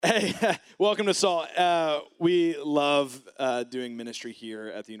Hey, welcome to Salt. We love doing ministry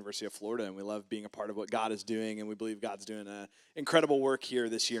here at the University of Florida, and we love being a part of what God is doing, and we believe God's doing incredible work here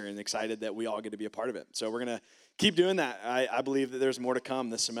this year, and excited that we all get to be a part of it. So we're going to keep doing that. I believe that there's more to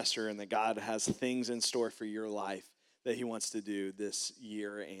come this semester, and that God has things in store for your life that he wants to do this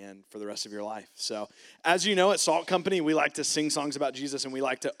year and for the rest of your life. So as you know, at Salt Company, we like to sing songs about Jesus, and we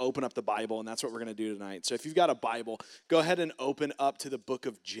like to open up the Bible, and that's what we're going to do tonight. So if you've got a Bible, go ahead and open up to the book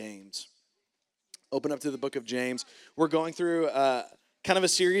of James. Open up to the book of James. We're going through kind of a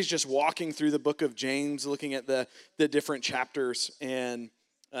series, just walking through the book of James, looking at the different chapters, and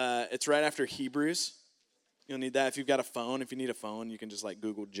it's right after Hebrews. You'll need that if you've got a phone. If you need a phone, you can just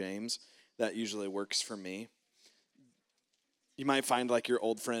Google James. That usually works for me. You might find your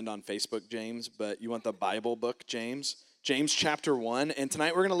old friend on Facebook, James, but you want the Bible book, James. James chapter 1, and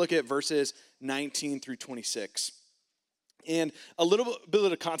tonight we're going to look at verses 19 through 26. And a little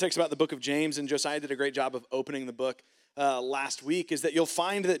bit of context about the book of James, and Josiah did a great job of opening the book last week, is that you'll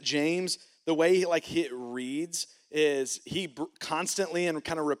find that James, the way he reads, is he constantly and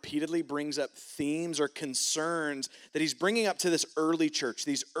kind of repeatedly brings up themes or concerns that he's bringing up to this early church,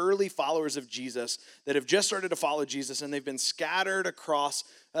 these early followers of Jesus that have just started to follow Jesus, and they've been scattered across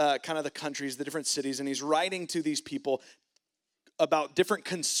kind of the countries, the different cities, and he's writing to these people about different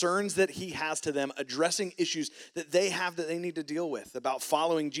concerns that he has to them, addressing issues that they have that they need to deal with about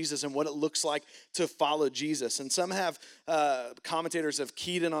following Jesus and what it looks like to follow Jesus. And some commentators have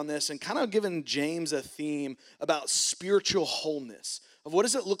keyed in on this and kind of given James a theme about spiritual wholeness, of what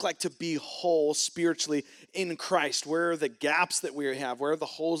does it look like to be whole spiritually in Christ? Where are the gaps that we have? Where are the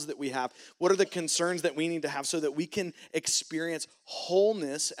holes that we have? What are the concerns that we need to have so that we can experience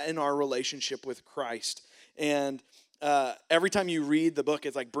wholeness in our relationship with Christ? And every time you read the book,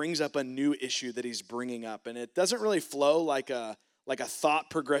 it brings up a new issue that he's bringing up, and it doesn't really flow like a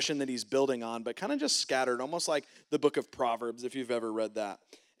thought progression that he's building on, but kind of just scattered, almost like the book of Proverbs, if you've ever read that.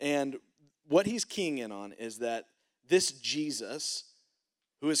 And what he's keying in on is that this Jesus,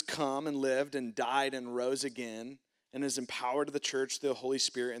 who has come and lived and died and rose again, and has empowered the church through the Holy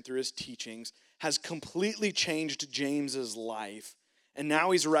Spirit and through his teachings, has completely changed James's life, and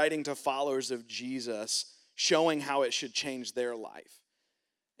now he's writing to followers of Jesus, showing how it should change their life.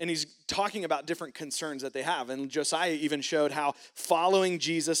 And he's talking about different concerns that they have. And Josiah even showed how following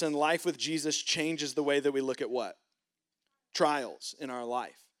Jesus and life with Jesus changes the way that we look at what? Trials in our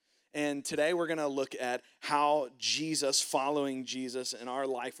life. And today we're going to look at how Jesus, following Jesus and our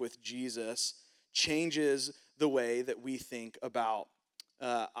life with Jesus, changes the way that we think about,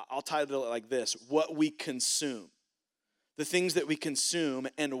 I'll title it like this, what we consume. The things that we consume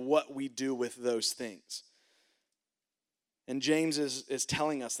and what we do with those things. And James is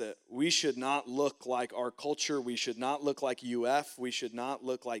telling us that we should not look like our culture. We should not look like UF. We should not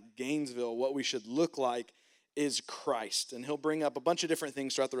look like Gainesville. What we should look like is Christ. And he'll bring up a bunch of different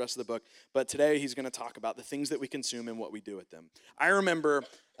things throughout the rest of the book. But today he's going to talk about the things that we consume and what we do with them. I remember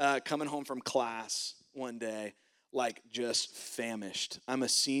coming home from class one day, just famished. I'm a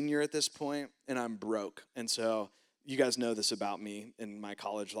senior at this point, and I'm broke. And so you guys know this about me in my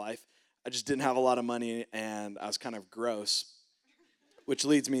college life. I just didn't have a lot of money, and I was kind of gross, which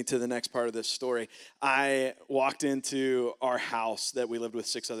leads me to the next part of this story. I walked into our house that we lived with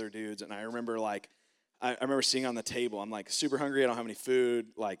 6 other dudes, and I remember I remember seeing on the table, I'm super hungry, I don't have any food.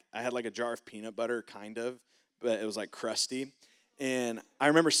 I had a jar of peanut butter, kind of, but it was crusty. And I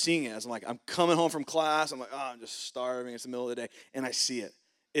remember seeing it as I'm coming home from class, I'm I'm just starving, it's the middle of the day, and I see it.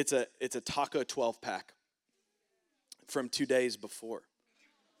 It's a taco 12-pack from 2 days before.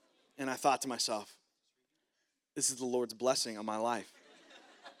 And I thought to myself, this is the Lord's blessing on my life.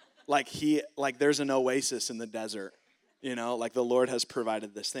 There's an oasis in the desert, the Lord has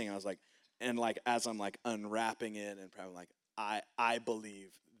provided this thing. I was as I'm unwrapping it and probably I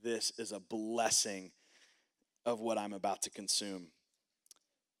believe this is a blessing of what I'm about to consume.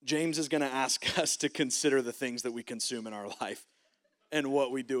 James is going to ask us to consider the things that we consume in our life and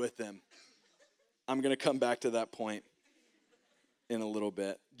what we do with them. I'm going to come back to that point in a little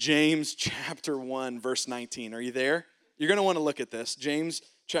bit. James chapter 1, verse 19. Are you there? You're going to want to look at this. James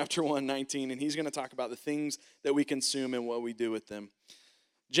chapter 1, 19, and he's going to talk about the things that we consume and what we do with them.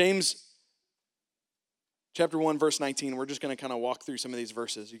 James chapter 1, verse 19. We're just going to kind of walk through some of these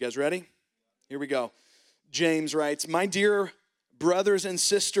verses. You guys ready? Here we go. James writes, "My dear brothers and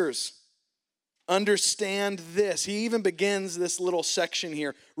sisters, understand this." He even begins this little section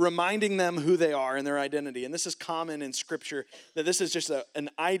here, reminding them who they are and their identity. And this is common in Scripture, that this is just an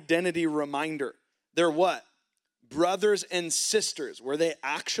identity reminder. They're what? Brothers and sisters. Were they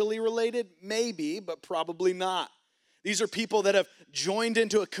actually related? Maybe, but probably not. These are people that have joined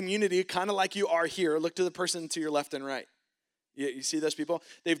into a community kind of like you are here. Look to the person to your left and right. You see those people?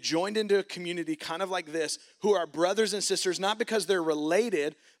 They've joined into a community kind of like this, who are brothers and sisters, not because they're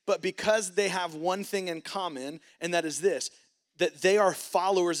related, but because they have one thing in common, and that is this, that they are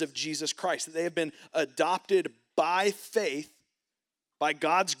followers of Jesus Christ, that they have been adopted by faith, by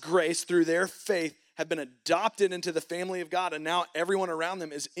God's grace through their faith, have been adopted into the family of God, and now everyone around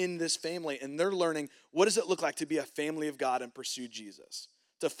them is in this family, and they're learning, what does it look like to be a family of God and pursue Jesus,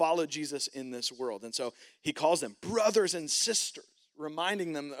 to follow Jesus in this world? And so he calls them brothers and sisters,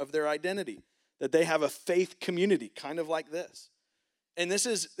 reminding them of their identity, that they have a faith community, kind of like this. And this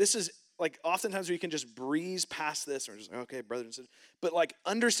is like, oftentimes we can just breeze past this, or just, okay, brothers and sisters, but like,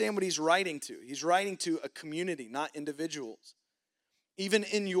 understand what he's writing to. He's writing to a community, not individuals. Even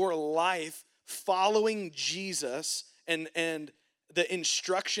in your life, following Jesus and the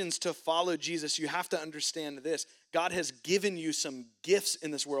instructions to follow Jesus, you have to understand this. God has given you some gifts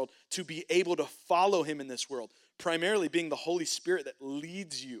in this world to be able to follow him in this world, primarily being the Holy Spirit that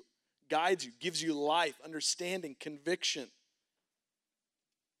leads you, guides you, gives you life, understanding, conviction.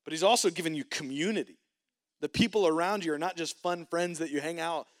 But he's also given you community. The people around you are not just fun friends that you hang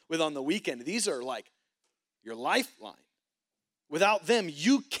out with on the weekend. These are like your lifeline. Without them,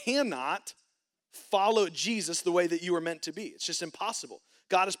 you cannot follow Jesus the way that you were meant to be. It's just impossible.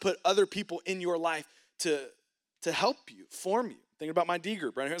 God has put other people in your life to help you, form you. Thinking about my D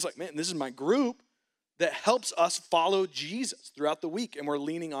group right here, it's like, man, this is my group that helps us follow Jesus throughout the week, and we're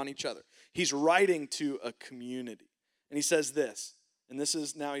leaning on each other. He's writing to a community, and he says this, and this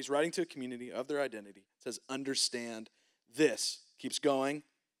is now he's writing to a community of their identity. It says, understand this. Keeps going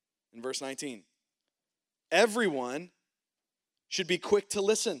in verse 19. Everyone should be quick to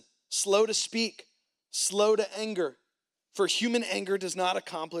listen, slow to speak, slow to anger, for human anger does not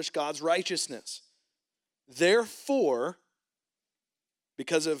accomplish God's righteousness. Therefore,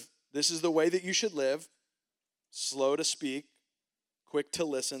 because of this is the way that you should live, slow to speak, quick to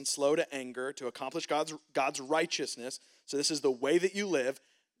listen, slow to anger, to accomplish God's righteousness. So this is the way that you live.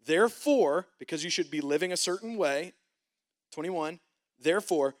 Therefore, because you should be living a certain way, 21,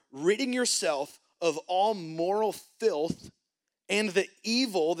 therefore, ridding yourself of all moral filth and the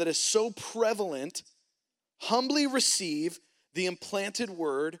evil that is so prevalent, humbly receive the implanted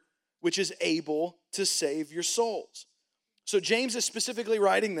word which is able to save your souls. So James is specifically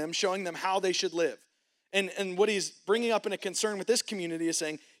writing them, showing them how they should live. And what he's bringing up in a concern with this community is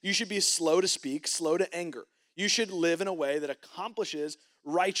saying, you should be slow to speak, slow to anger. You should live in a way that accomplishes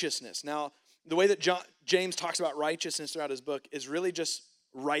righteousness. Now, the way that James talks about righteousness throughout his book is really just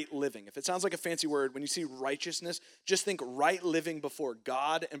right living. If it sounds like a fancy word, when you see righteousness, just think right living before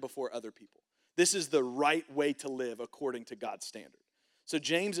God and before other people. This is the right way to live according to God's standard. So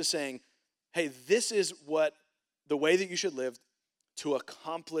James is saying, hey, this is what the way that you should live to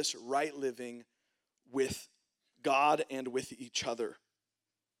accomplish right living with God and with each other.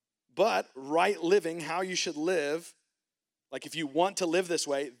 But right living, how you should live, like if you want to live this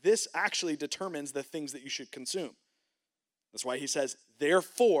way, this actually determines the things that you should consume. That's why he says,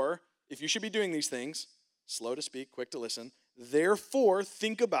 therefore, if you should be doing these things, slow to speak, quick to listen, therefore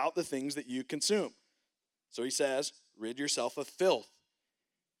think about the things that you consume. So he says, rid yourself of filth.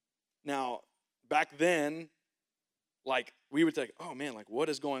 Now, back then, like we would think, oh man, like what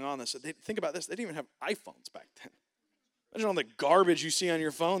is going on? Think about this. They didn't even have iPhones back then. Imagine all the garbage you see on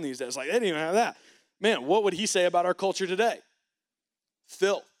your phone these days. Like they didn't even have that. Man, what would he say about our culture today?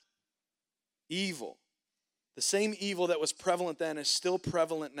 Filth, evil. The same evil that was prevalent then is still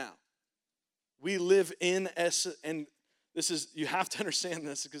prevalent now. We live in and this is, you have to understand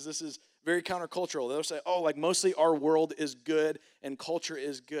this because this is very countercultural. They'll say, oh, like mostly our world is good and culture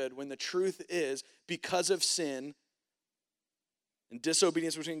is good. When the truth is, because of sin and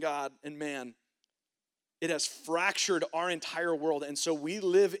disobedience between God and man, it has fractured our entire world. And so we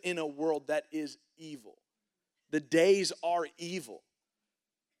live in a world that is evil. The days are evil.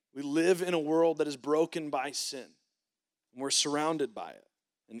 We live in a world that is broken by sin. And we're surrounded by it.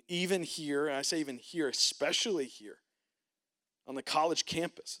 And even here, and I say even here, especially here, on the college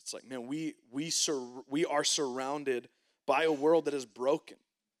campus, it's like, man, we are surrounded by a world that is broken.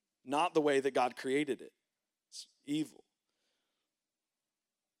 Not the way that God created it. It's evil.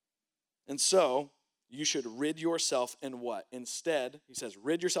 And so, you should rid yourself and what? Instead, he says,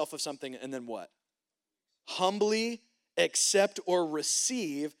 rid yourself of something and then what? Humbly accept or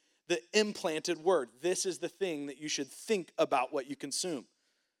receive the implanted word. This is the thing that you should think about what you consume.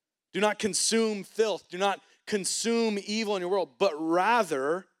 Do not consume filth. Do not consume evil in your world, but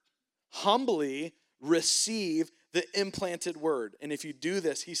rather humbly receive the implanted word. And if you do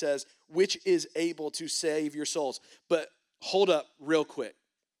this, he says, which is able to save your souls. But hold up real quick.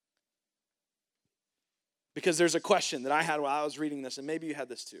 Because there's a question that I had while I was reading this, and maybe you had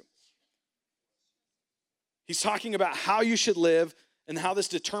this too. He's talking about how you should live and how this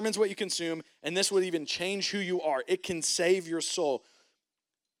determines what you consume, and this would even change who you are. It can save your soul.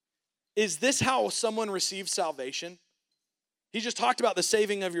 Is this how someone receives salvation? He just talked about the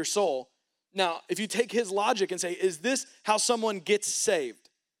saving of your soul. Now, if you take his logic and say, is this how someone gets saved?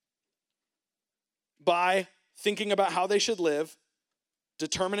 By thinking about how they should live,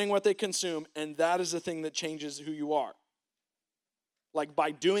 determining what they consume, and that is the thing that changes who you are. Like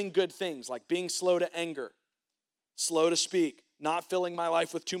by doing good things, like being slow to anger, slow to speak, not filling my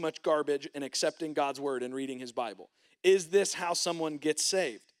life with too much garbage, and accepting God's word and reading his Bible. Is this how someone gets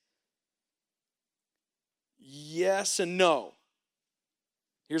saved? Yes and no.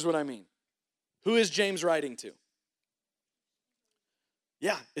 Here's what I mean. Who is James writing to?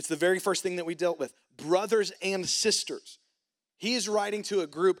 Yeah, it's the very first thing that we dealt with. Brothers and sisters. He is writing to a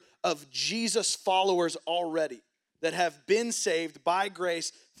group of Jesus followers already that have been saved by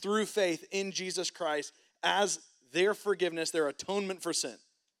grace through faith in Jesus Christ as their forgiveness, their atonement for sin.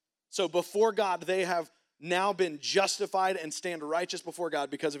 So before God, they have now been justified and stand righteous before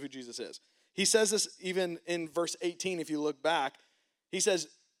God because of who Jesus is. He says this even in verse 18, if you look back. He says,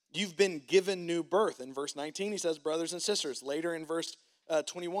 you've been given new birth. In verse 19, he says, brothers and sisters. Later in verse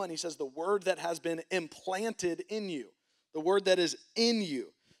 21, he says, the word that has been implanted in you. The word that is in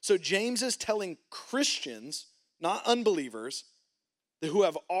you. So James is telling Christians, not unbelievers, who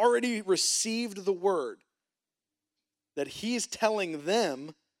have already received the word, that he's telling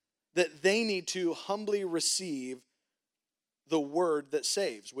them that they need to humbly receive the word that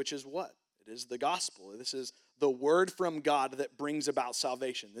saves, which is what? It is the gospel. This is the word from God that brings about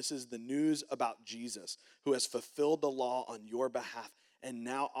salvation. This is the news about Jesus, who has fulfilled the law on your behalf and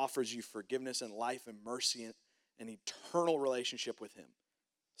now offers you forgiveness and life and mercy and an eternal relationship with him,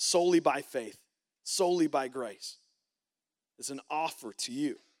 solely by faith, solely by grace. It's an offer to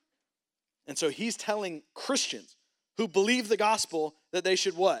you. And so he's telling Christians who believe the gospel that they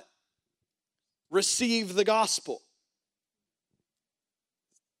should what? Receive the gospel.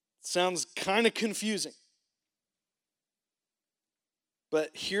 Sounds kind of confusing. But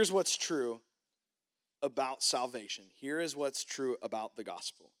here's what's true about salvation. Here is what's true about the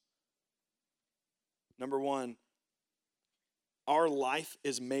gospel. Number one, our life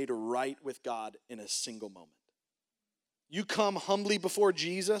is made right with God in a single moment. You come humbly before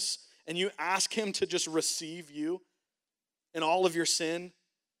Jesus and you ask him to just receive you in all of your sin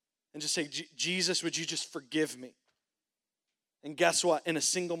and just say, Jesus, would you just forgive me? And guess what? In a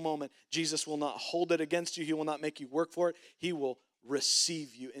single moment, Jesus will not hold it against you. He will not make you work for it. He will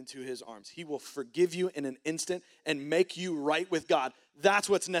receive you into his arms. He will forgive you in an instant and make you right with God. That's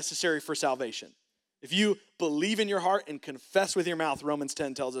what's necessary for salvation. If you believe in your heart and confess with your mouth, Romans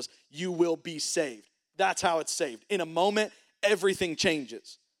 10 tells us, you will be saved. That's how it's saved. In a moment, everything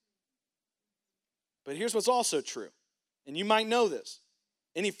changes. But here's what's also true, and you might know this.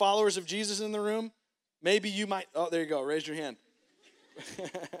 Any followers of Jesus in the room? Maybe you might, oh, there you go, raise your hand.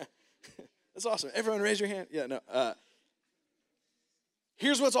 That's awesome. Everyone raise your hand. Yeah, no.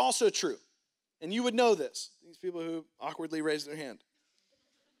 Here's what's also true, and you would know this. These people who awkwardly raise their hand.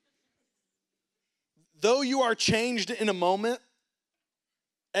 Though you are changed in a moment,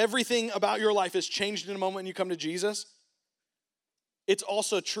 everything about your life is changed in a moment when you come to Jesus. It's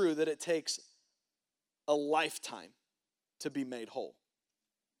also true that it takes a lifetime to be made whole.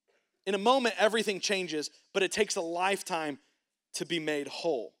 In a moment, everything changes, but it takes a lifetime to be made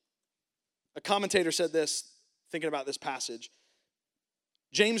whole. A commentator said this, thinking about this passage.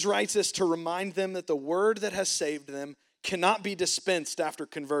 James writes this to remind them that the word that has saved them cannot be dispensed after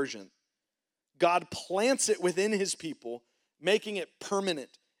conversion. God plants it within his people, making it permanent,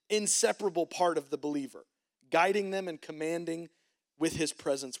 inseparable part of the believer, guiding them and commanding with his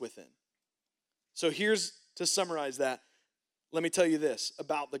presence within. So here's to summarize that. Let me tell you this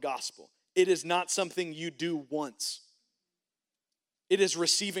about the gospel. It is not something you do once. It is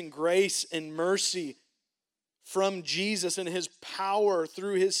receiving grace and mercy from Jesus and his power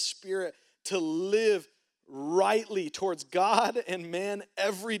through his Spirit to live rightly towards God and man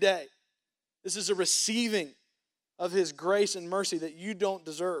every day. This is a receiving of his grace and mercy that you don't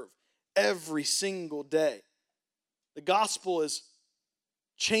deserve every single day. The gospel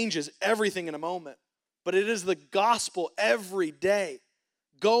changes everything in a moment, but it is the gospel every day,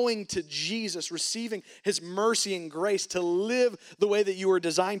 going to Jesus, receiving his mercy and grace to live the way that you were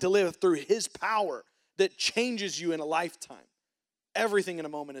designed to live through his power that changes you in a lifetime. Everything in a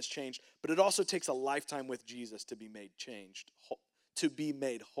moment has changed, but it also takes a lifetime with Jesus to be made changed, to be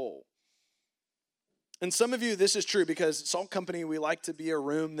made whole. And some of you, this is true because Salt Company, we like to be a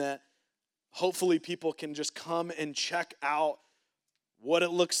room that hopefully people can just come and check out what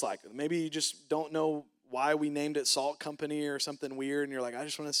it looks like. Maybe you just don't know why we named it Salt Company or something weird, and you're like, I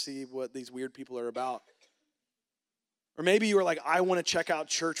just want to see what these weird people are about. Or maybe you were like, I want to check out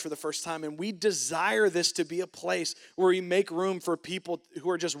church for the first time, and we desire this to be a place where we make room for people who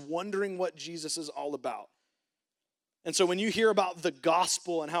are just wondering what Jesus is all about. And so when you hear about the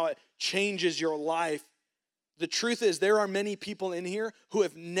gospel and how it changes your life, the truth is there are many people in here who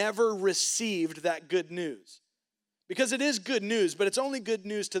have never received that good news. Because it is good news, but it's only good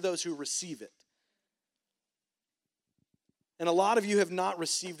news to those who receive it. And a lot of you have not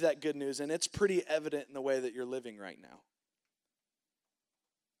received that good news, and it's pretty evident in the way that you're living right now.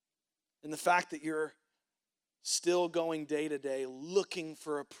 And the fact that you're still going day to day looking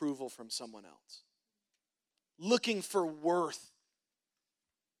for approval from someone else. Looking for worth.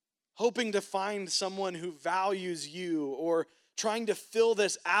 Hoping to find someone who values you, or trying to fill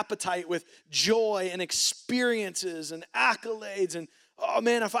this appetite with joy and experiences and accolades. And, oh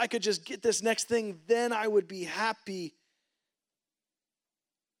man, if I could just get this next thing, then I would be happy.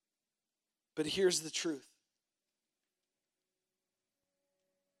 But here's the truth.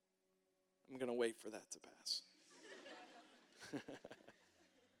 I'm going to wait for that to pass.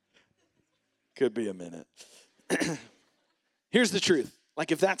 Could be a minute. Here's the truth.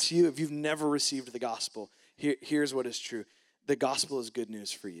 Like if that's you, if you've never received the gospel, here's what is true. The gospel is good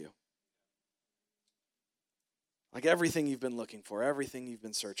news for you. Like everything you've been looking for, everything you've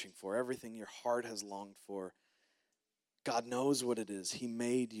been searching for, everything your heart has longed for, God knows what it is. He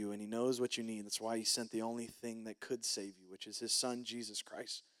made you and he knows what you need. That's why he sent the only thing that could save you, which is his son, Jesus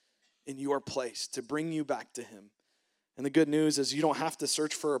Christ, in your place to bring you back to him. And the good news is you don't have to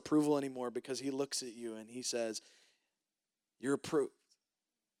search for approval anymore because he looks at you and he says, you're approved.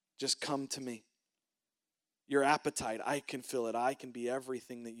 Just come to me. Your appetite, I can fill it. I can be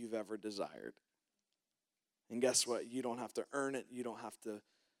everything that you've ever desired. And guess what? You don't have to earn it. You don't have to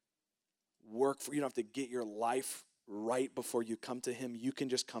work for it. You don't have to get your life right before you come to him. You can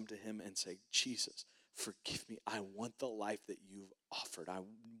just come to him and say, Jesus, forgive me. I want the life that you've offered. I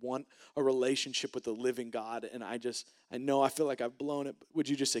want a relationship with the living God. And I know I feel like I've blown it. But would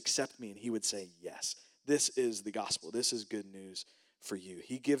you just accept me? And he would say, yes. This is the gospel. This is good news for you.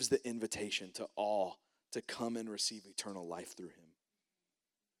 He gives the invitation to all to come and receive eternal life through him.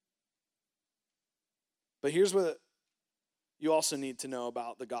 But here's what you also need to know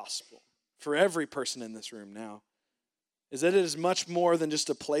about the gospel for every person in this room now, is that it is much more than just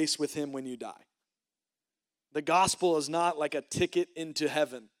a place with him when you die. The gospel is not like a ticket into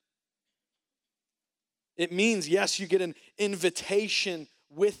heaven. It means, yes, you get an invitation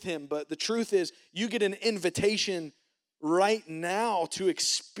with him, but the truth is you get an invitation right now to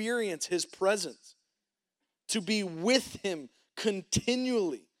experience his presence, to be with him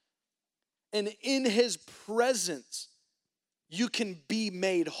continually. And in his presence, you can be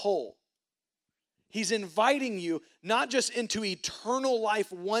made whole. He's inviting you not just into eternal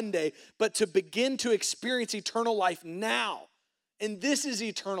life one day, but to begin to experience eternal life now. And this is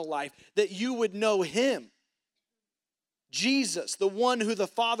eternal life, that you would know him, Jesus, the one who the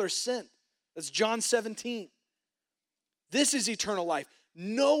Father sent. That's John 17. This is eternal life,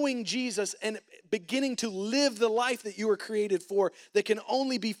 knowing Jesus and beginning to live the life that you were created for that can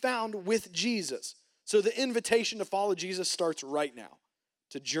only be found with Jesus. So the invitation to follow Jesus starts right now,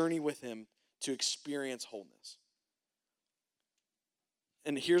 to journey with him, to experience wholeness.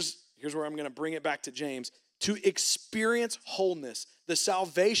 And here's where I'm going to bring it back to James. To experience wholeness, the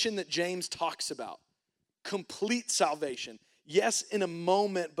salvation that James talks about, complete salvation. Yes, in a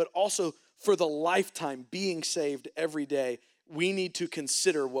moment, but also for the lifetime, being saved every day, we need to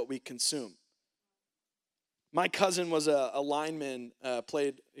consider what we consume. My cousin was a lineman,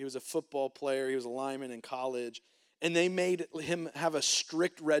 he was a football player, he was a lineman in college, and they made him have a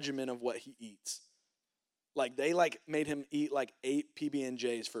strict regimen of what he eats. They made him eat 8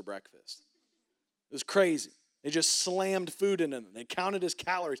 PB&Js for breakfast. It was crazy. They just slammed food into him. They counted his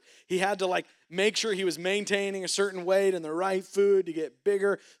calories. He had to make sure he was maintaining a certain weight and the right food to get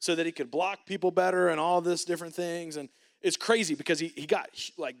bigger so that he could block people better and all this different things. And it's crazy because he got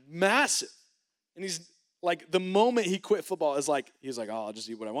massive. And he's the moment he quit football is he's oh, I'll just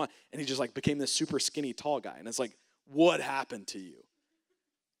eat what I want. And he just became this super skinny tall guy. And it's what happened to you?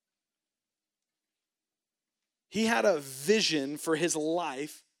 He had a vision for his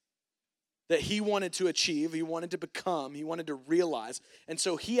life that he wanted to achieve, he wanted to become, he wanted to realize. And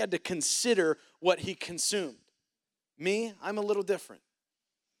so he had to consider what he consumed. Me, I'm a little different.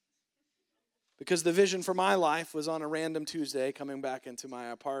 Because the vision for my life was on a random Tuesday coming back into my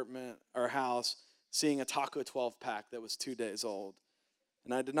apartment or house, seeing a Taco 12-pack that was 2 days old.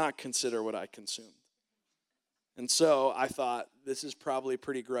 And I did not consider what I consumed. And so I thought, this is probably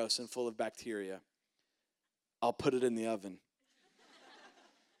pretty gross and full of bacteria. I'll put it in the oven.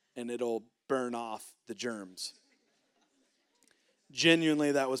 And it'll burn off the germs.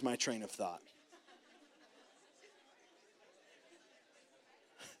 Genuinely, that was my train of thought.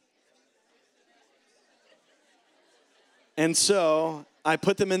 And so I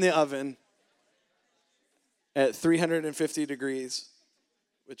put them in the oven at 350 degrees,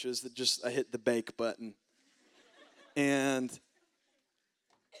 which is I hit the bake button. And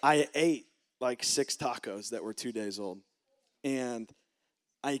I ate like 6 tacos that were 2 days old. And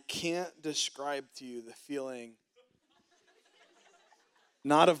I can't describe to you the feeling,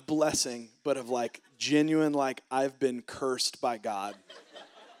 not of blessing, but of like genuine, like I've been cursed by God.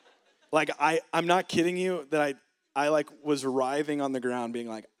 Like I'm not kidding you that I like was writhing on the ground being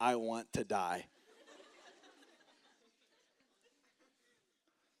like, I want to die.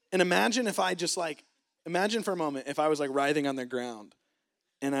 And imagine for a moment if I was like writhing on the ground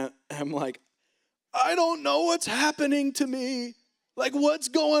and I'm like, I don't know what's happening to me. Like, what's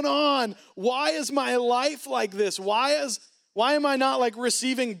going on? Why is my life like this? Why am I not like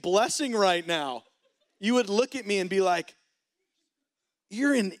receiving blessing right now? You would look at me and be like,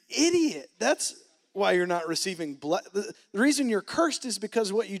 you're an idiot. That's why you're not receiving the reason you're cursed is because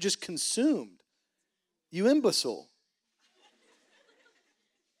of what you just consumed. You imbecile.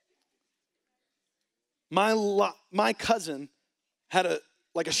 My cousin had a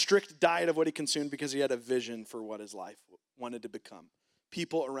strict diet of what he consumed because he had a vision for what his life wanted to become.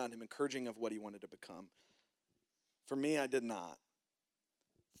 People around him encouraging of what he wanted to become. For me, I did not.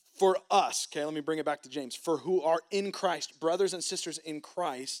 For us, okay, let me bring it back to James. For who are in Christ, brothers and sisters in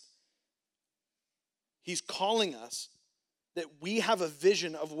Christ, he's calling us that we have a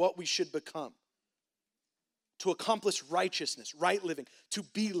vision of what we should become. To accomplish righteousness, right living, to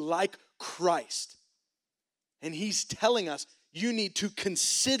be like Christ. And he's telling us, you need to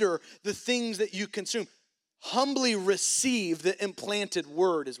consider the things that you consume. Humbly receive the implanted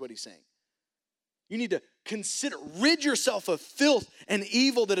word is what he's saying. You need to consider, rid yourself of filth and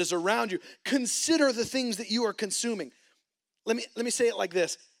evil that is around you. Consider the things that you are consuming. Let me say it like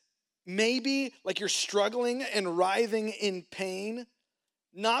this. Maybe like you're struggling and writhing in pain,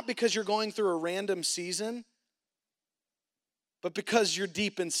 not because you're going through a random season, but because you're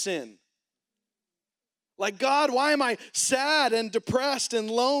deep in sin. Like, God, why am I sad and depressed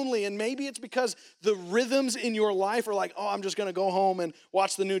and lonely? And maybe it's because the rhythms in your life are like, oh, I'm just going to go home and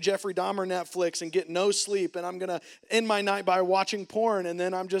watch the new Jeffrey Dahmer Netflix and get no sleep. And I'm going to end my night by watching porn. And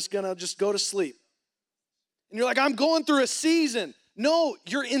then I'm just going to go to sleep. And you're like, I'm going through a season. No,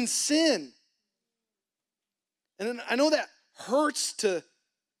 you're in sin. And I know that hurts to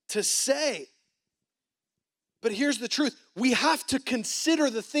say. But here's the truth. We have to consider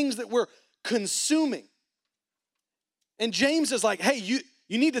the things that we're consuming. And James is like, hey, you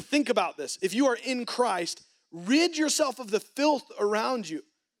need to think about this. If you are in Christ, rid yourself of the filth around you.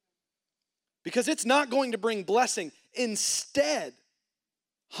 Because it's not going to bring blessing. Instead,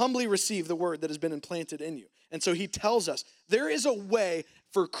 humbly receive the word that has been implanted in you. And so he tells us there is a way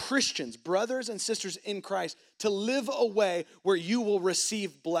for Christians, brothers and sisters in Christ, to live a way where you will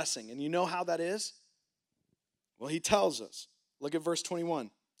receive blessing. And you know how that is? Well, he tells us. Look at verse 21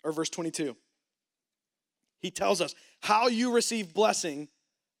 or verse 22. He tells us how you receive blessing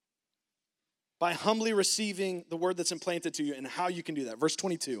by humbly receiving the word that's implanted to you and how you can do that. Verse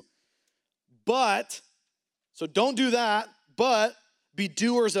 22. But, so don't do that, but be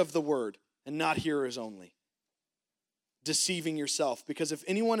doers of the word and not hearers only, deceiving yourself. Because if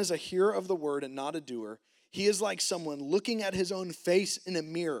anyone is a hearer of the word and not a doer, he is like someone looking at his own face in a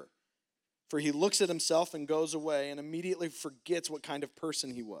mirror. For he looks at himself and goes away and immediately forgets what kind of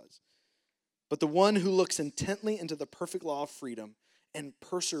person he was. But the one who looks intently into the perfect law of freedom and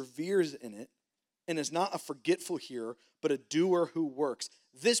perseveres in it, and is not a forgetful hearer, but a doer who works,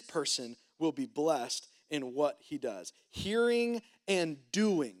 this person will be blessed in what he does. Hearing and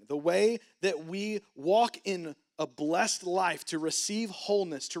doing, the way that we walk in a blessed life to receive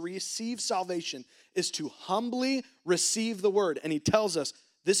wholeness, to receive salvation, is to humbly receive the word. And he tells us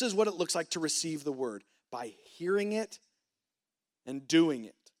this is what it looks like to receive the word, by hearing it and doing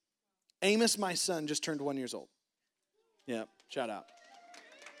it. Amos, my son, just turned 1 year old. Yeah, shout out.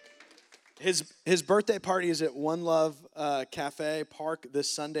 His birthday party is at One Love Cafe Park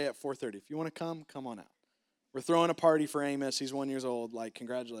this Sunday at 4:30. If you want to come on out. We're throwing a party for Amos. He's 1 year old. Like,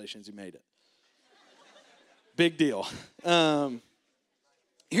 congratulations, he made it. Big deal.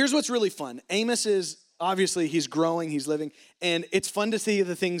 Here's what's really fun. Amos is, obviously, he's growing, he's living, and it's fun to see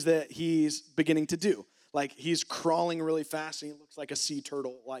the things that he's beginning to do. Like, he's crawling really fast, and he looks like a sea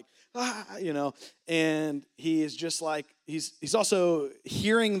turtle, like, and he is just like, he's also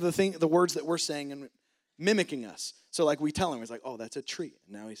hearing the words that we're saying and mimicking us. So, like, we tell him, he's like, oh, that's a tree.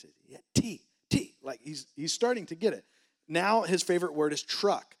 And now he says, yeah, T. Like, he's starting to get it. Now his favorite word is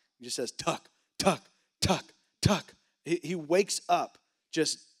truck. He just says, tuck, tuck, tuck, tuck. He wakes up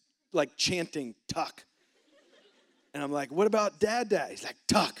just like chanting tuck. And I'm like, what about dad? He's like,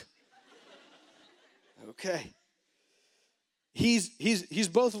 tuck. Okay. He's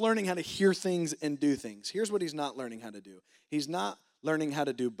both learning how to hear things and do things. Here's what he's not learning how to do. He's not learning how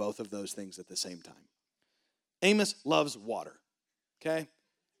to do both of those things at the same time. Amos loves water, okay?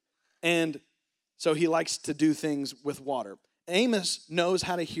 And so he likes to do things with water. Amos knows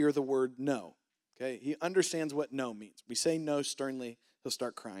how to hear the word no, okay? He understands what no means. We say no sternly, he'll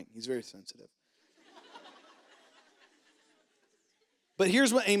start crying. He's very sensitive. But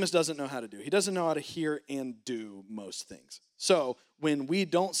here's what Amos doesn't know how to do. He doesn't know how to hear and do most things. So when we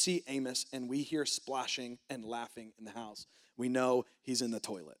don't see Amos and we hear splashing and laughing in the house, we know he's in the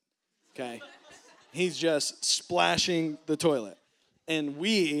toilet, okay? He's just splashing the toilet. And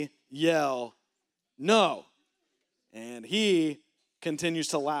we yell, no. And he continues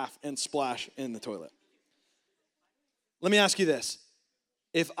to laugh and splash in the toilet. Let me ask you this.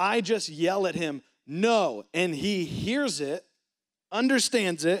 If I just yell at him, no, and he hears it,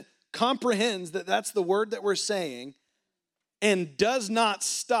 understands it, comprehends that that's the word that we're saying, and does not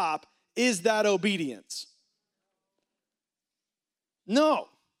stop, is that obedience? No.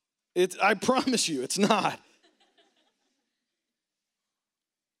 I promise you, it's not.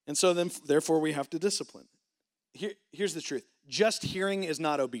 And so then, therefore, we have to discipline. Here's the truth. Just hearing is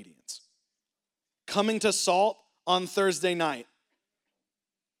not obedience. Coming to Salt on Thursday night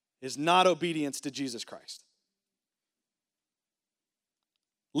is not obedience to Jesus Christ.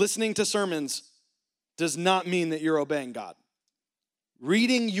 Listening to sermons does not mean that you're obeying God.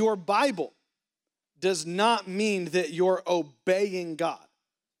 Reading your Bible does not mean that you're obeying God.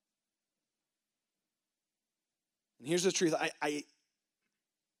 And here's the truth.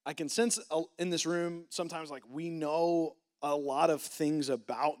 I can sense in this room sometimes like we know a lot of things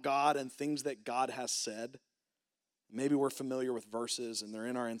about God and things that God has said. Maybe we're familiar with verses and they're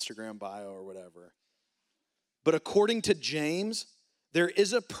in our Instagram bio or whatever. But according to James, there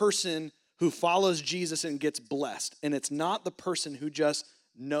is a person who follows Jesus and gets blessed. And it's not the person who just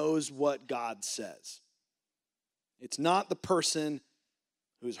knows what God says. It's not the person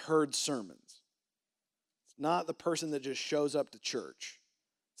who's heard sermons. It's not the person that just shows up to church.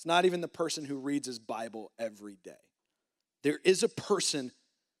 It's not even the person who reads his Bible every day. There is a person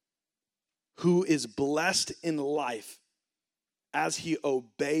who is blessed in life as he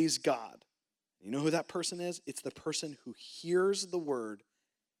obeys God. You know who that person is? It's the person who hears the word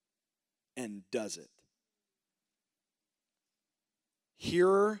and does it.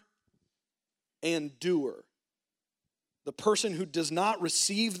 Hearer and doer. The person who does not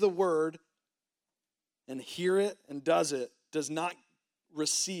receive the word and hear it and does it does not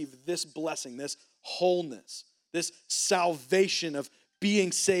receive this blessing, this wholeness, this salvation of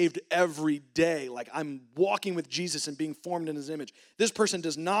being saved every day. Like I'm walking with Jesus and being formed in his image. This person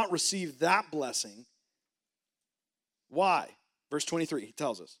does not receive that blessing. Why? Verse 23, he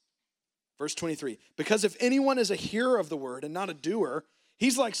tells us. Verse 23, because if anyone is a hearer of the word and not a doer,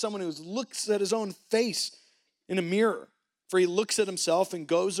 he's like someone who looks at his own face in a mirror. For he looks at himself and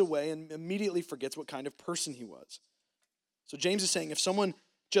goes away and immediately forgets what kind of person he was. So James is saying if someone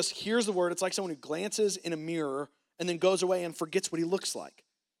just hears the word, it's like someone who glances in a mirror and then goes away and forgets what he looks like.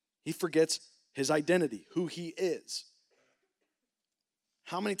 He forgets his identity, who he is.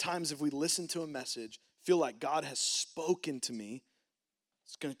 How many times have we listened to a message, feel like God has spoken to me,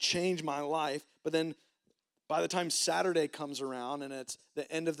 it's going to change my life, but then by the time Saturday comes around and it's the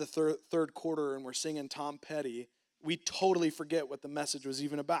end of the third quarter and we're singing Tom Petty, we totally forget what the message was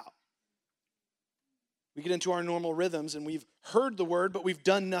even about. We get into our normal rhythms and we've heard the word, but we've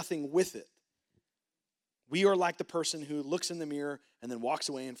done nothing with it. We are like the person who looks in the mirror and then walks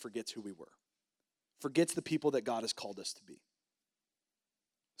away and forgets who we were. Forgets the people that God has called us to be.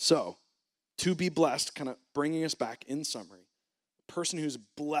 So, to be blessed, kind of bringing us back in summary, the person who's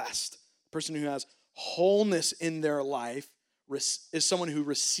blessed, the person who has wholeness in their life is someone who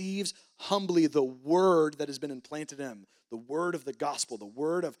receives humbly the word that has been implanted in them, the word of the gospel, the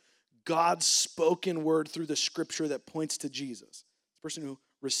word of God's spoken word through the scripture that points to Jesus. The person who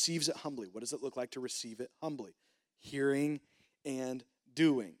receives it humbly. What does it look like to receive it humbly? Hearing and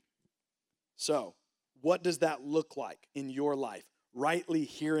doing. So, What does that look like in your life? Rightly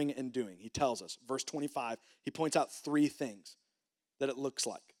hearing and doing. He tells us, verse 25, he points out 3 things that it looks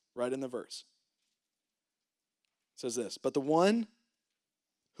like right in the verse. It says this, but the one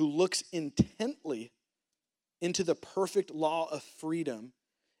who looks intently into the perfect law of freedom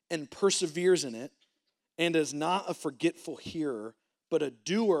and perseveres in it and is not a forgetful hearer, but a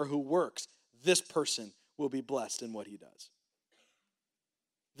doer who works, this person will be blessed in what he does.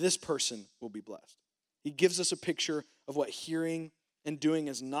 This person will be blessed. He gives us a picture of what hearing and doing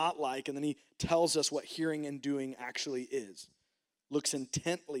is not like, and then he tells us what hearing and doing actually is. Looks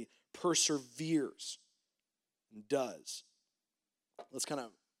intently, perseveres, and does. Let's kind of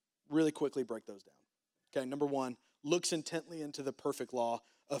really quickly break those down. Okay, number 1, looks intently into the perfect law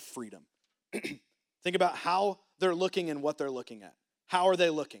of freedom. Think about how they're looking and what they're looking at. How are they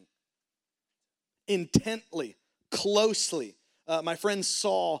looking? Intently, closely. My friend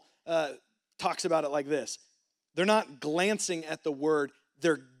Saul talks about it like this. They're not glancing at the word,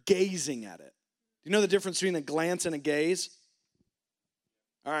 they're gazing at it. Do you know the difference between a glance and a gaze?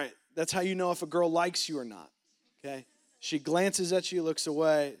 All right, that's how you know if a girl likes you or not, okay? She glances at you, looks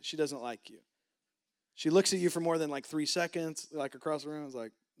away, she doesn't like you. She looks at you for more than like 3 seconds, like across the room, it's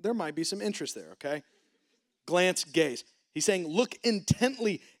like, there might be some interest there, okay? Glance, gaze. He's saying, look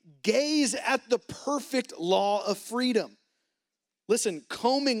intently, gaze at the perfect law of freedom. Listen,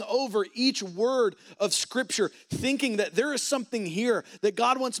 combing over each word of Scripture, thinking that there is something here that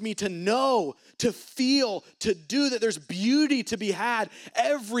God wants me to know, to feel, to do, that there's beauty to be had.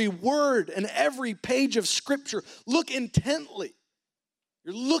 Every word and every page of Scripture, look intently.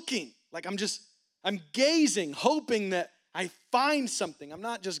 You're looking like I'm gazing, hoping that I find something. I'm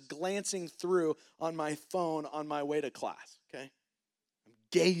not just glancing through on my phone on my way to class, okay? I'm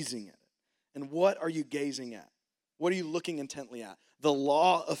gazing at it. And what are you gazing at? What are you looking intently at? The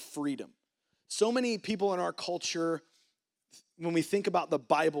law of freedom. So many people in our culture, when we think about the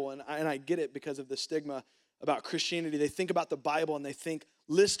Bible, and I get it because of the stigma about Christianity, they think about the Bible and they think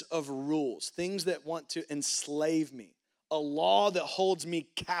list of rules, things that want to enslave me, a law that holds me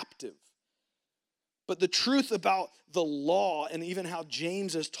captive. But the truth about the law, and even how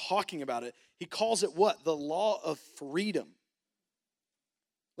James is talking about it, he calls it what? The law of freedom.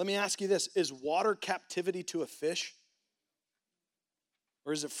 Let me ask you this. Is water captivity to a fish?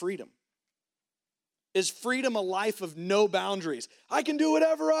 Or is it freedom? Is freedom a life of no boundaries? I can do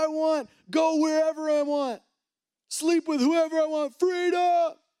whatever I want, go wherever I want, sleep with whoever I want,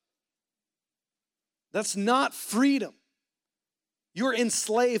 freedom. That's not freedom. You're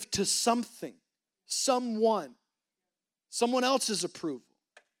enslaved to something, someone else's approval.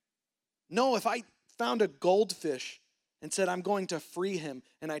 No, if I found a goldfish and said, I'm going to free him,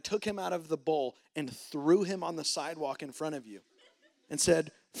 and I took him out of the bowl and threw him on the sidewalk in front of you and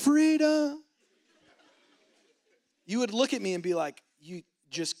said, freedom, you would look at me and be like, you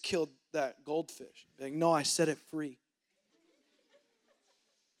just killed that goldfish. Like, no, I set it free.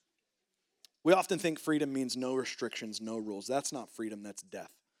 We often think freedom means no restrictions, no rules. That's not freedom, that's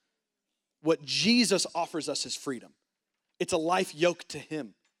death. What Jesus offers us is freedom. It's a life yoked to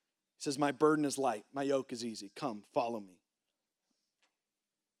him. He says, my burden is light, my yoke is easy. Come, follow me.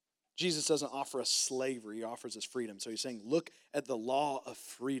 Jesus doesn't offer us slavery, he offers us freedom. So he's saying, look at the law of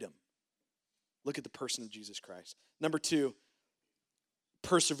freedom. Look at the person of Jesus Christ. Number 2,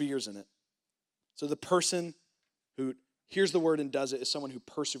 perseveres in it. So the person who hears the word and does it is someone who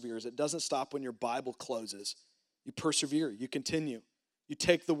perseveres. It doesn't stop when your Bible closes. You persevere, you continue. You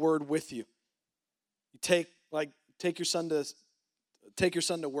take the word with you. You take your son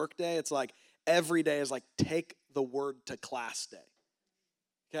to work day. It's like every day is like take the word to class day.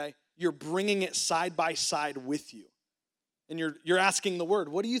 Okay? You're bringing it side by side with you. And you're asking the word,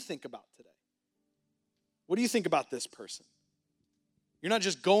 what do you think about today? What do you think about this person? You're not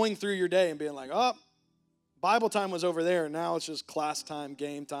just going through your day and being like, oh, Bible time was over there. Now it's just class time,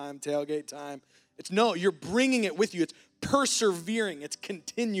 game time, tailgate time. No, you're bringing it with you. It's persevering. It's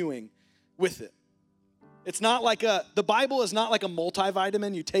continuing with it. It's not like the Bible is not like a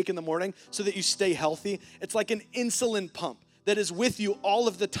multivitamin you take in the morning so that you stay healthy. It's like an insulin pump that is with you all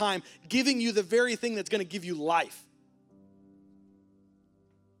of the time, giving you the very thing that's going to give you life.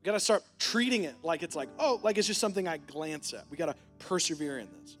 We got to start treating it like it's just something I glance at. We got to persevere in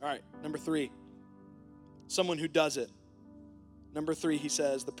this. All right, number 3, someone who does it. Number 3, he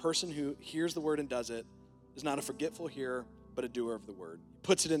says, the person who hears the word and does it is not a forgetful hearer, but a doer of the word.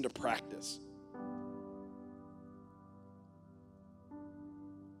 Puts it into practice.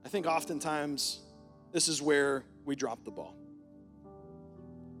 I think oftentimes this is where we drop the ball.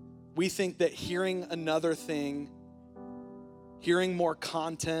 We think that hearing another thing, hearing more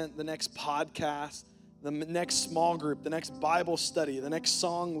content, the next podcast, the next small group, the next Bible study, the next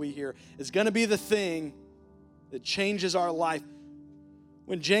song we hear is going to be the thing that changes our life.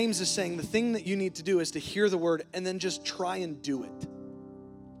 When James is saying the thing that you need to do is to hear the word and then just try and do it.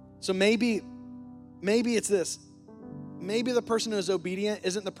 So maybe it's this. Maybe the person who is obedient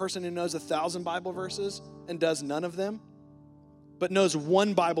isn't the person who knows 1,000 Bible verses and does none of them, but knows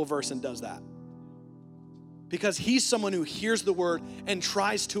one Bible verse and does that. Because he's someone who hears the word and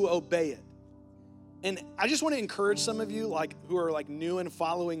tries to obey it. And I just want to encourage some of you who are new and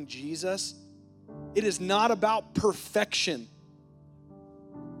following Jesus. It is not about perfection.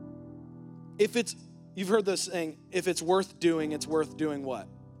 You've heard this saying, if it's worth doing what?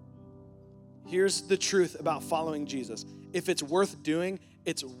 Here's the truth about following Jesus. If it's worth doing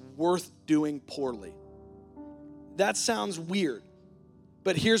poorly. That sounds weird,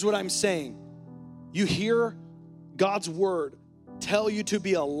 but here's what I'm saying. You hear God's word tell you to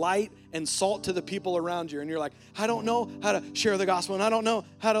be a light and salt to the people around you, and you're like, I don't know how to share the gospel, and I don't know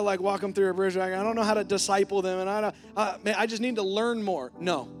how to walk them through a bridge. I don't know how to disciple them, and I just need to learn more.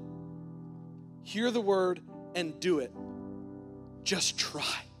 No. Hear the word and do it. Just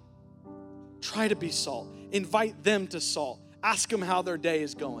try. Try to be salt. Invite them to salt. Ask them how their day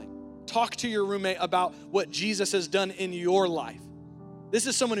is going. Talk to your roommate about what Jesus has done in your life. This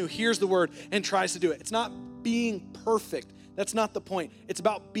is someone who hears the word and tries to do it. It's not being perfect. That's not the point. It's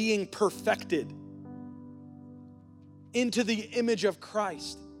about being perfected into the image of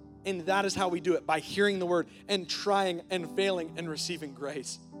Christ. And that is how we do it, by hearing the word and trying and failing and receiving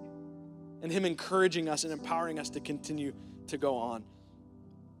grace. And him encouraging us and empowering us to continue to go on.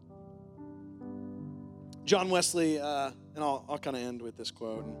 John Wesley, and I'll kind of end with this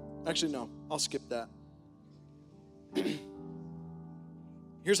quote. Actually, no, I'll skip that.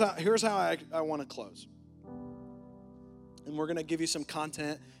 Here's how I want to close. And we're going to give you some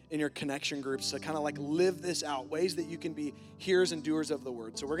content in your connection groups to kind of live this out, ways that you can be hearers and doers of the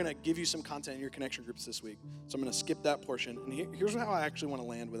word. So we're going to give you some content in your connection groups this week. So I'm going to skip that portion. And here's how I actually want to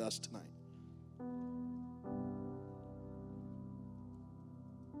land with us tonight.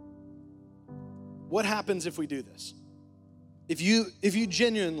 What happens if we do this? If you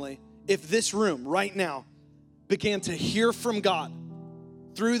genuinely, if this room right now began to hear from God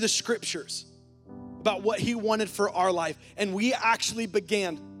through the scriptures about what he wanted for our life, and we actually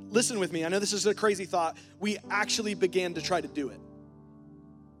began, listen with me, I know this is a crazy thought, we actually began to try to do it.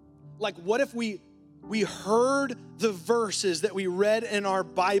 What if we heard the verses that we read in our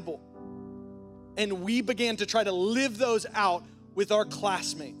Bible and we began to try to live those out with our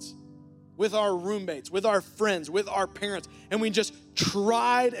classmates, with our roommates, with our friends, with our parents, and we just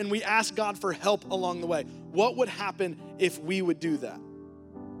tried and we asked God for help along the way? What would happen if we would do that?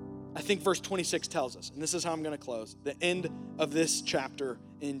 I think verse 26 tells us, and this is how I'm going to close, the end of this chapter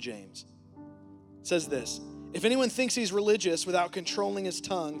in James. It says this: if anyone thinks he's religious without controlling his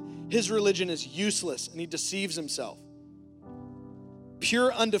tongue, his religion is useless and he deceives himself.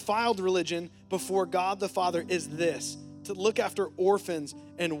 Pure, undefiled religion before God the Father is this: to look after orphans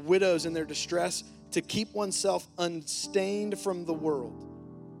and widows in their distress, to keep oneself unstained from the world.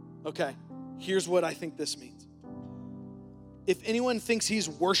 Okay, here's what I think this means. If anyone thinks he's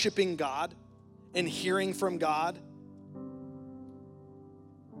worshiping God and hearing from God,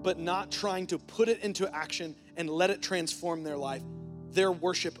 but not trying to put it into action and let it transform their life, their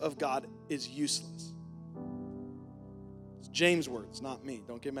worship of God is useless. It's James' words, not me.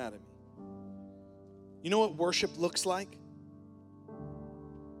 Don't get mad at me. You know what worship looks like?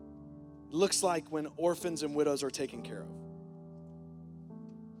 It looks like when orphans and widows are taken care of.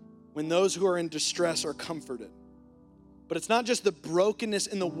 When those who are in distress are comforted. But it's not just the brokenness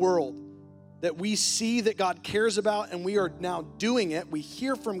in the world that we see that God cares about and we are now doing it. We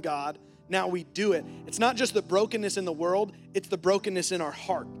hear from God, now we do it. It's not just the brokenness in the world, it's the brokenness in our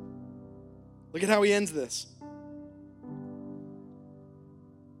heart. Look at how he ends this.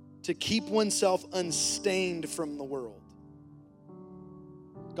 To keep oneself unstained from the world.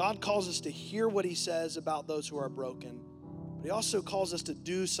 God calls us to hear what he says about those who are broken, but he also calls us to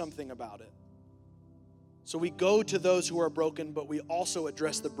do something about it. So we go to those who are broken, but we also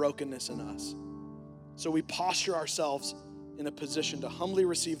address the brokenness in us. So we posture ourselves in a position to humbly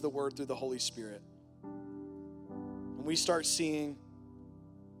receive the word through the Holy Spirit. And we start seeing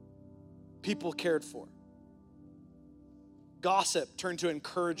people cared for. Gossip turned to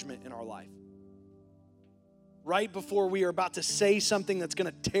encouragement in our life. Right before we are about to say something that's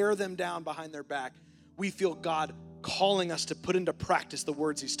going to tear them down behind their back, we feel God calling us to put into practice the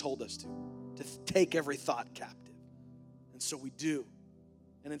words he's told us to take every thought captive. And so we do.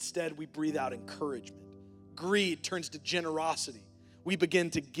 And instead we breathe out encouragement. Greed turns to generosity. We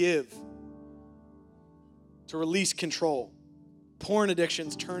begin to give. to release control. Porn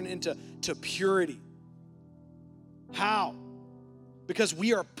addictions turn into purity. How? Because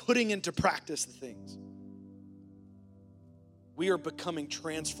we are putting into practice the things. We are becoming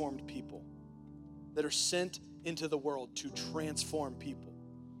transformed people that are sent into the world to transform people.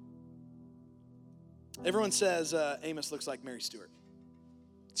 Everyone says Amos looks like Mary Stewart.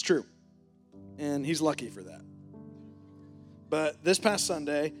 It's true. And he's lucky for that. But this past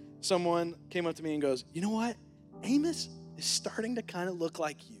Sunday, someone came up to me and goes, you know what? Amos is starting to kind of look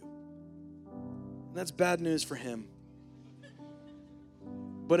like you. And that's bad news for him.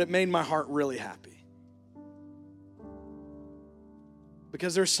 But it made my heart really happy.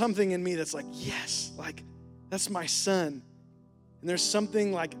 Because there's something in me that's like, yes, like that's my son. And there's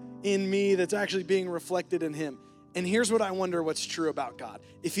something like in me that's actually being reflected in him. And here's what I wonder what's true about God.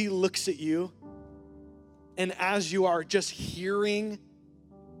 If he looks at you, and as you are just hearing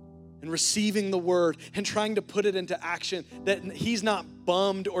and receiving the word and trying to put it into action, that he's not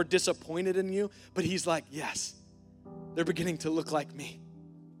bummed or disappointed in you, but he's like, yes, they're beginning to look like me.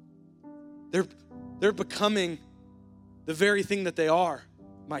 They're becoming the very thing that they are,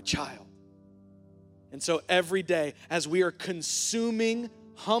 my child. And so every day, as we are consuming,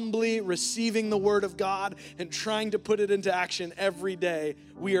 humbly receiving the word of God and trying to put it into action every day,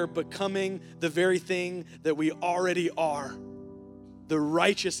 we are becoming the very thing that we already are, the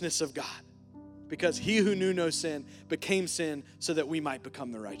righteousness of God. Because he who knew no sin became sin so that we might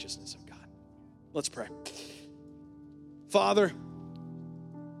become the righteousness of God. Let's pray. Father,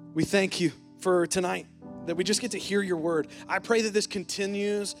 we thank you for tonight, that we just get to hear your word. I pray that this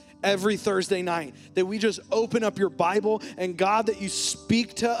continues every Thursday night, that we just open up your Bible, and God, that you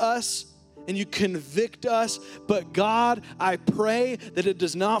speak to us and you convict us. But God, I pray that it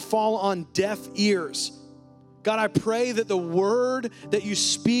does not fall on deaf ears. God, I pray that the word that you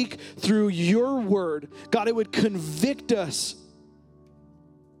speak through your word, God, it would convict us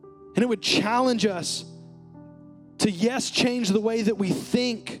and it would challenge us to, yes, change the way that we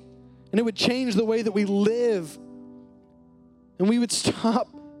think, and it would change the way that we live, and we would stop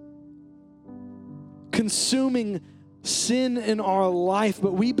consuming sin in our life,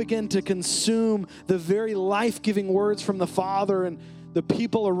 but we begin to consume the very life-giving words from the Father, and the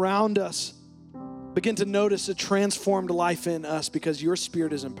people around us begin to notice a transformed life in us because your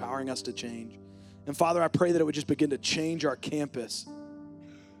Spirit is empowering us to change. And Father, I pray that it would just begin to change our campus.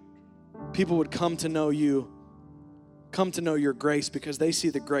 People would come to know you, come to know your grace because they see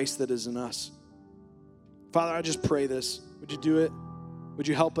the grace that is in us. Father, I just pray this. Would you do it? Would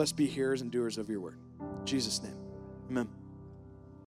you help us be hearers and doers of your word? In Jesus' name, amen.